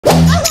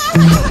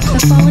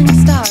falling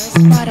stars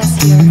brought us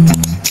here.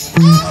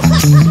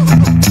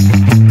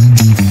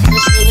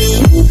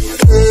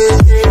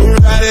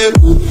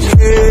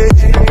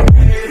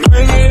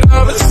 Bring it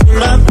over to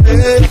my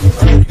bed.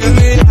 Give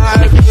me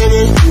high, give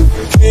me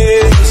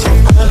kiss.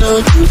 I know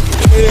you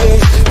care.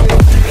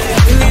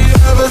 Bring it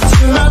over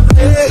to my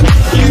bed.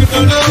 You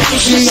don't know who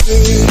she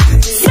is.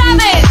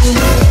 Savage!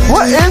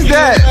 What is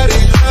that?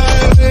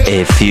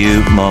 A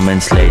few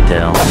moments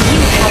later.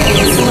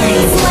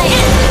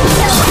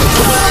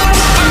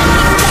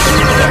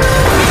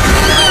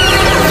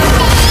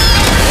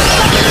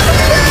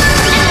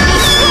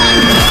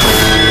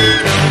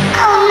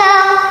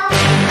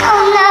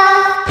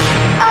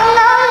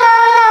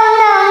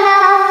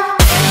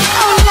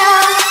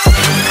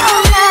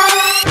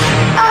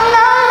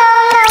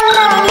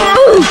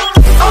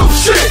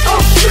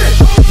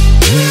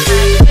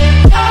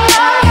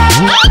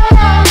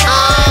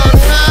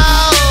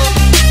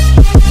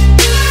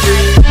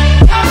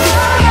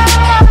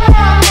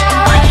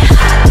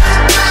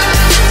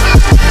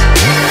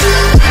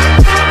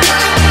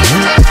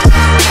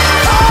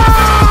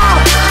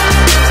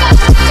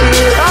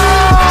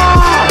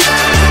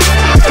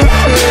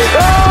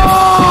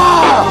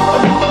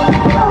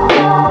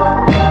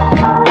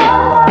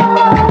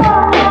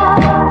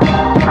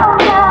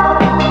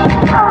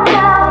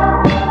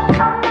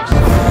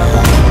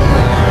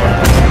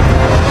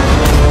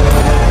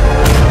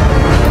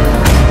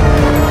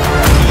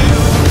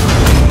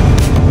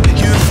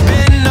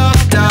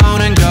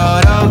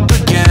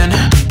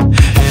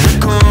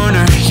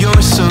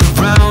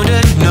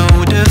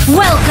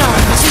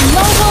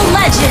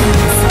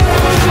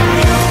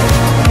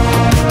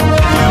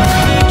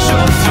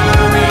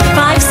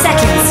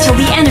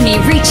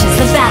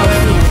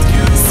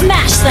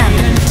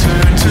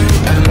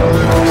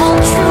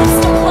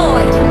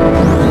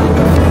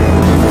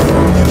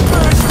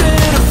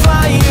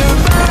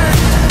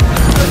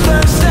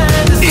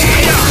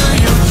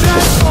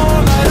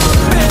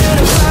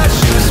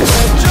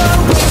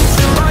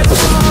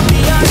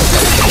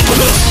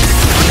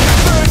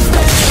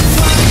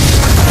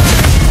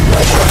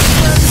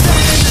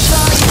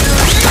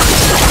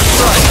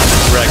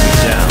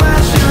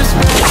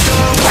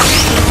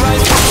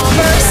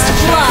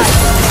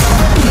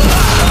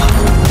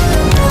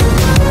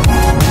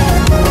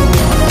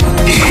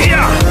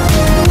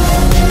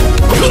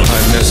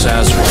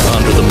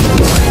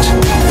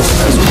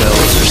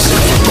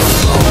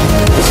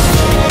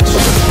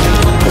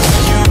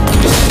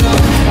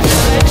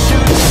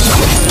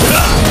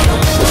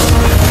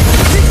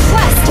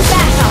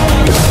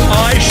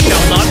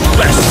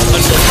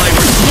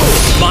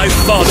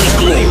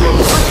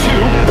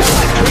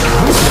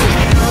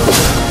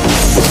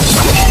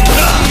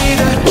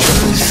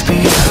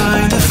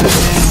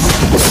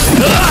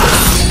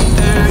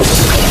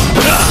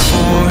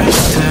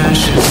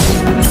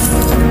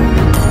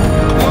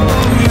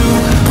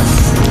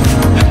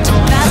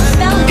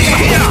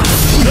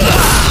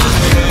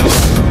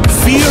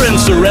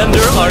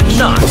 Surrender are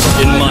not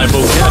in my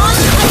vocabulary.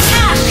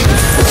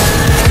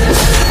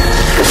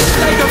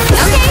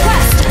 Okay,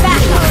 West,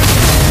 back up.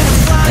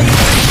 I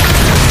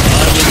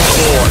was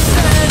born.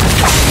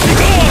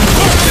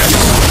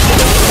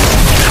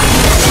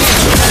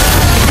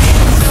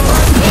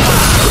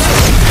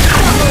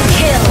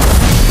 Kill.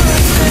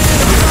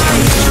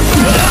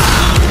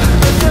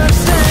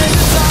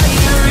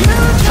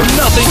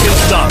 Nothing can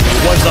stop me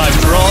once I've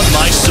drawn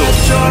my sword.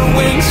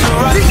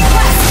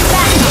 Request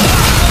back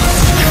up.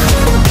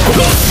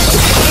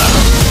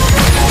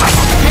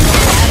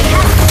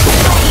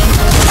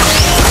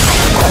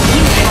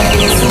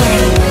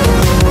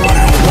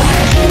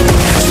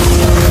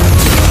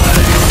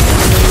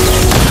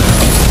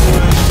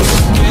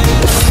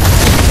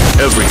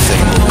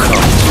 Everything will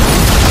come.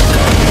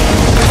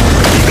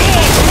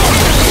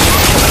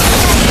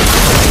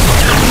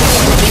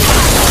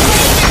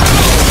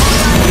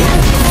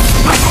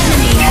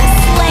 Enemy has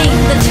slain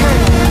the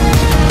turtle.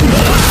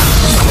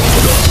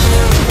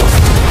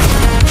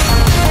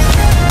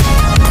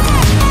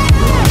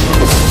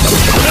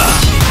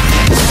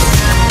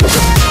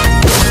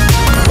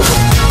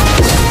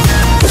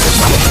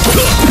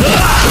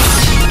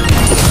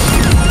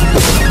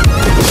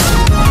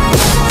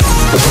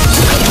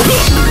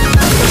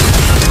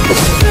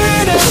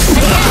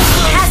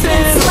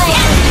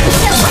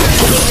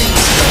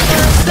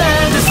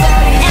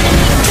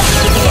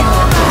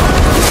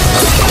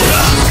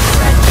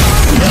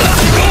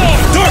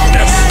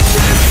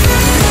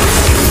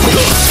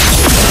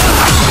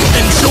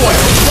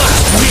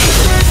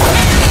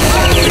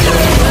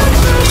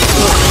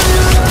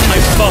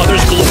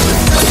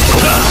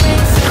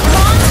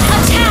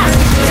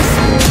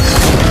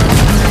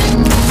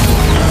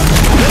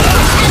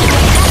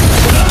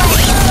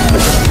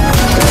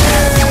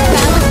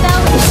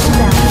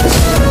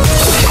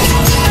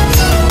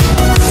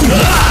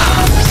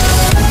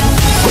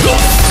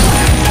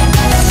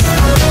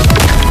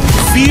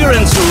 Fear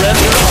and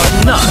surrender are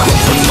not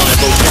in my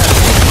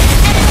vocabulary.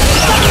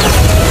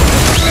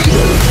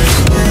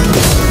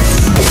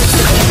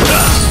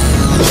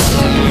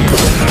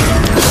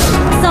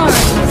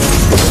 Sorry.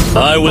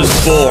 I was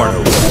born.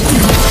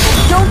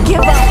 Don't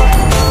give up.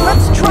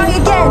 Let's try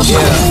again.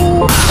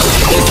 Yeah.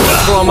 This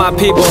one's for all my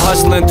people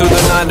hustling through the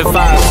 9 to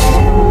 5.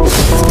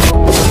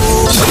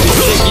 If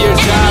you're sick of your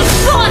job,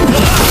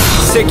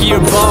 sick of your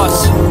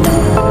boss.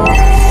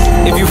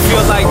 If you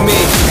feel like me,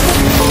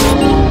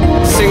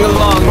 sing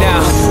along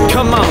now.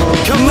 Come on,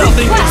 come on.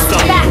 Nothing can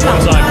stop me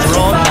once I've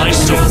drawn my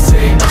sword.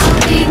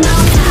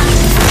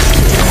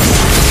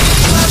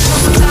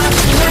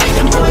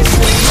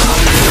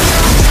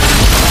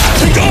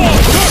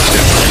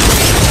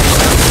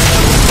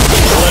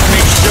 Let me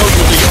show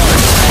you the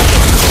art.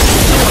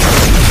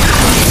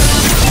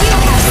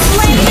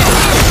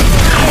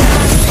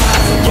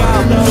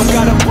 Don't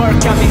gotta work,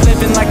 I be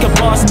living like a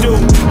boss do. I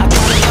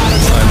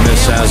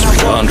miss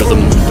Azria under the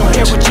moonlight.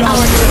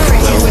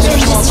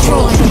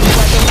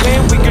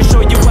 We can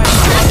show you what.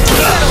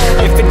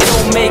 If it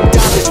don't make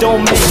dollars,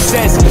 don't make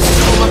sense.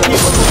 For my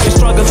people who been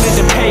struggling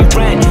to pay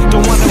rent,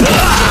 don't wanna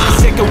work,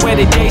 sick of where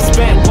they day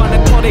spent. Wanna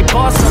call they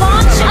boss up.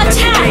 Launch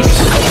attack!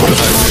 I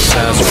miss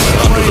Azria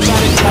under the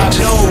moonlight.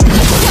 Down.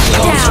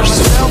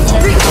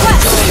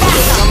 Request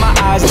backup. My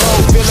eyes low,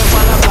 feeling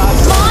while I rock.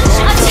 Launch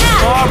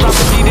attack! I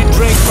need a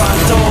drink,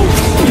 Rondo.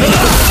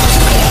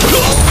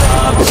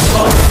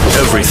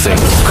 Everything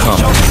will come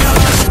to an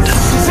end.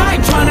 I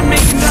ain't trying to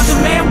make another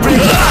man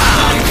rich.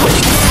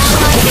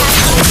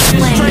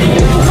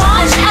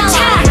 Launch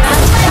attack!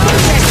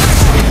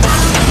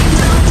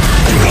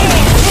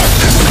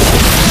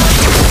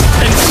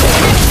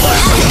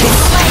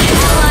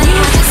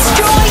 You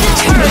destroyed a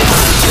turret!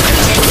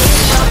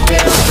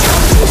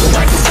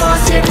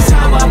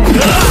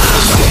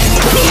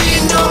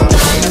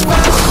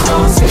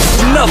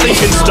 Nothing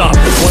can stop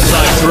me once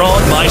I've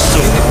drawn my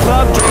sword.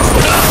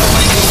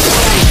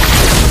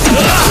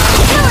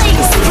 Killing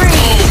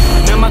spree!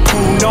 Now my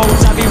crew knows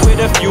I be with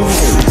a few.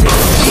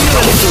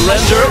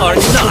 Surrender or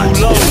not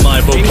in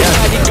my vocabulary.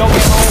 Anybody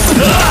going home?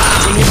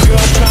 When your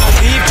girl try to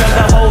leave, tell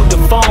her hold the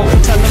phone.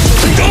 Tell her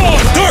to Oh,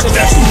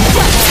 darkness!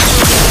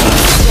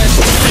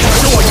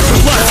 Enjoy your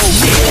last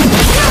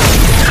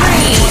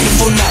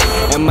wonderful night.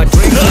 And my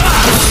drink with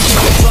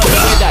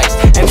ice.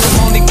 And I'm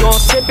only gon'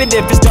 sip it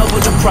if it's double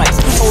the price.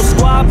 Whole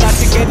squad about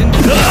to get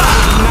into the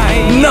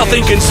night.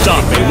 Nothing can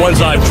stop me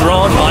once I've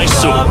drawn my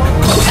sword.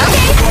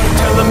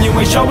 Tell them you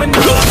ain't showing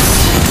up.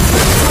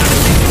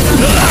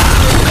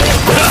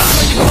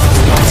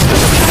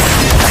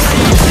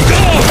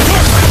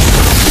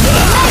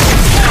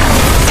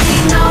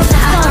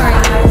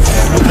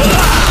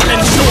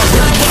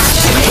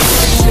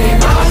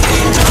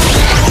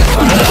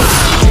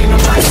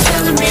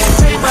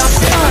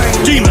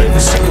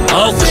 Demons,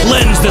 I'll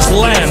cleanse this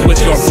land with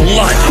your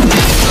blood.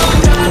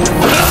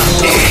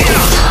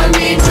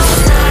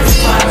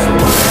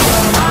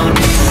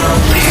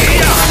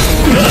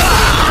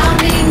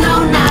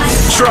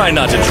 Try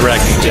not to drag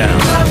me down.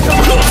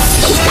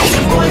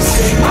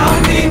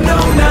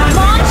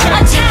 Launch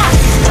attack!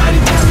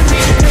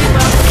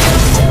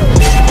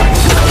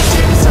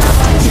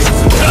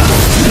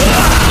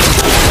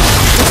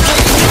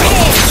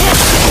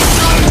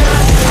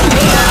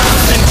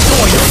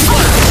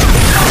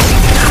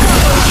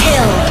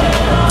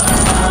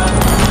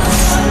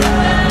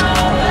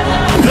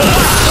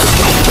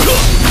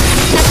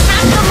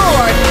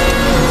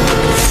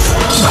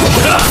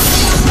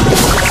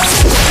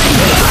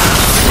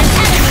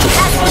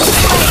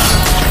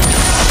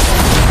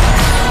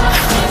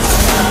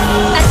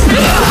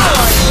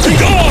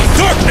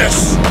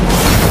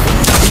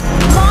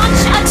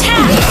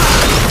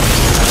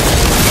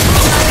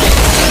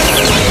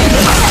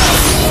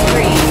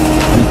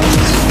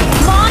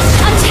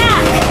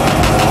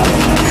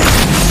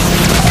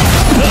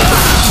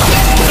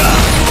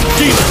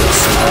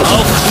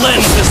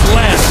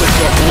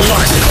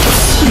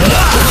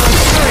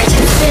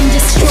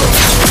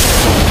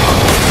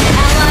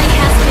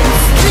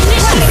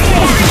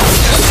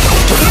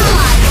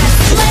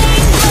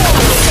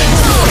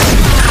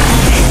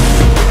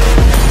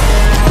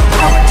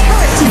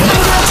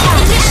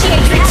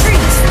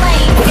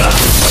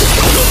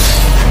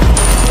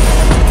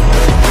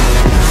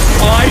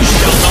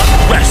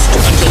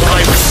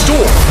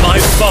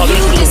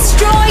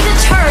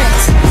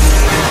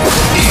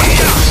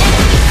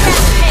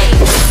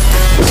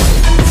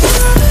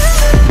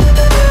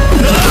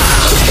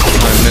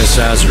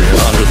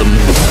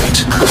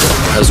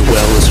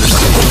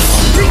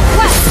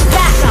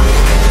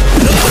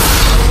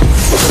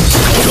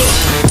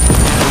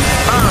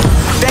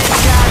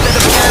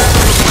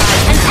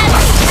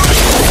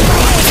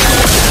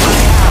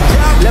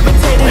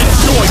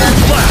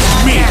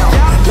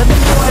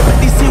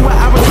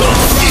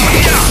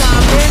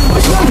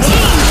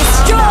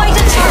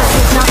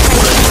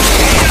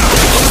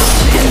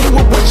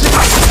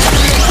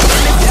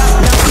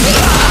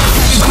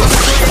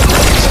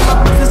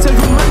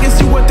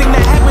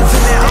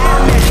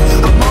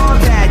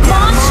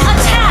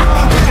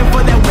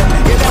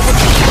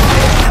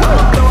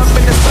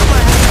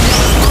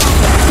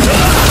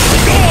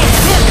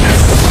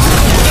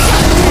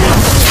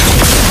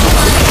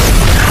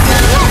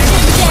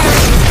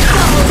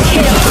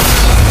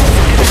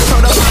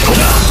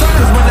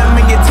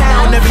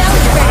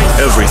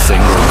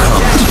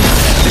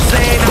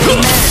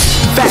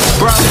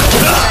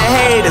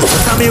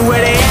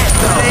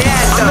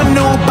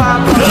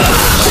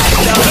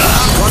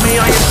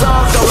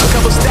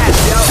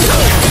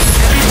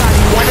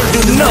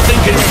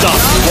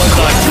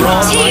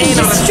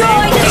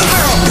 Destroy the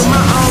turret! Do my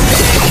own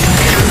thing.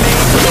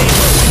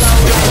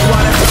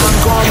 Water, I'm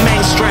going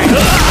mainstream.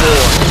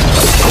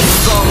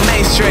 Going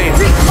mainstream.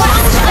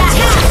 Request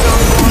attack!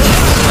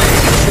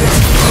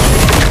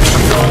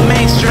 Going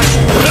mainstream.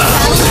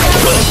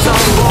 It's all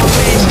going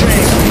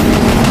mainstream.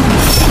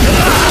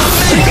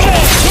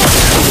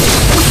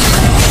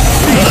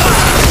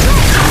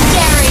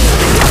 Legendary!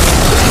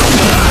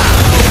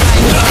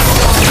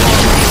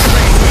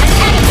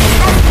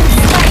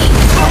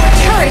 Our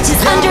turret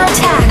is under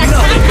attack!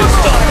 Nothing can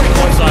stop me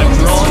once I've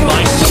drawn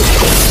my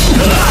sword.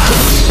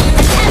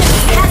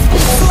 Has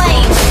been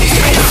slain!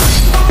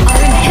 Our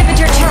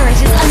inhibitor turret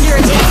is under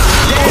attack!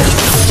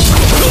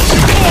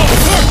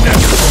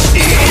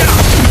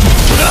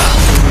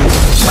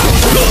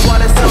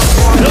 Water's so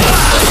warm.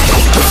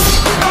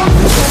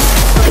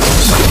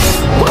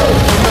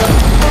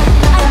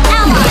 An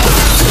ally!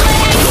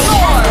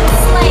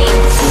 Slain!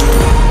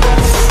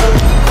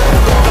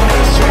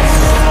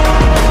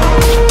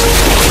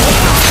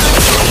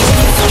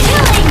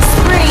 Killing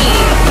spree!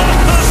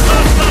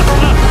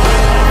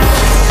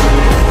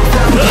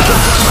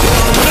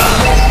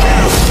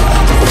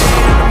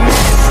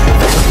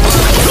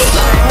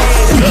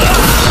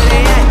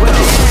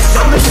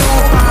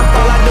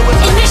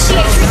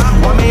 Initiate!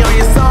 Want me on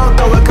your song?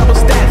 Throw a couple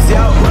steps,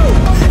 yo.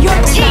 Your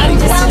team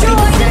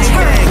destroyed the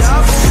turret!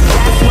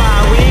 That's why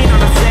we ain't on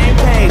the same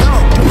page.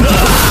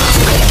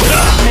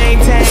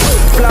 Maintain,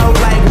 flow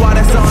like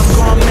water, so I'm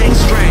going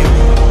mainstream.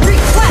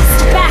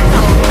 Request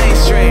backup!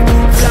 Mainstream,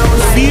 flow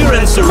like Fear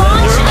and surrender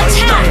Launch are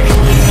attack!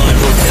 not my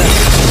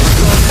vocabulary.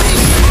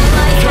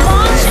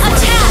 Launch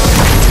attack!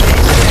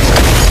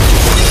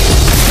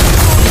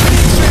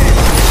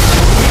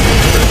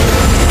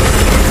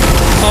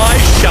 I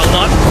shall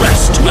not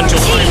rest until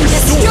I Team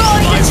restore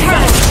destroyed my the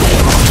turret!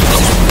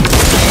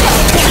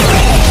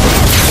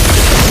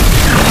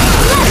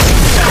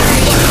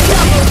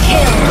 Double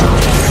kill!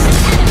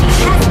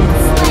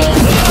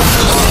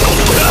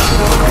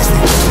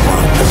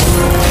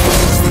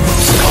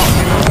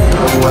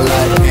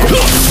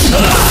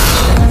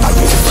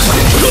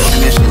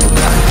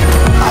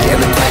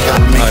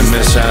 I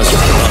miss Azure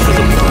under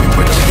the moon,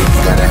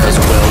 as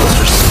well as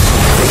her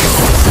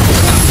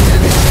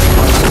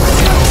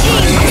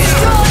Team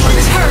destroyed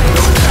the turret!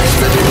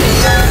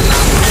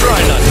 Try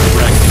not to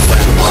wreck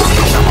that.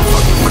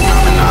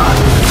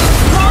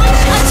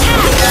 Launch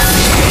attack!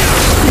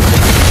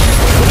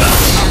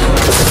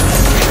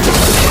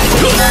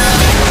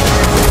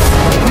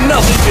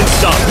 Nothing can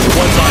stop me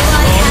once I'm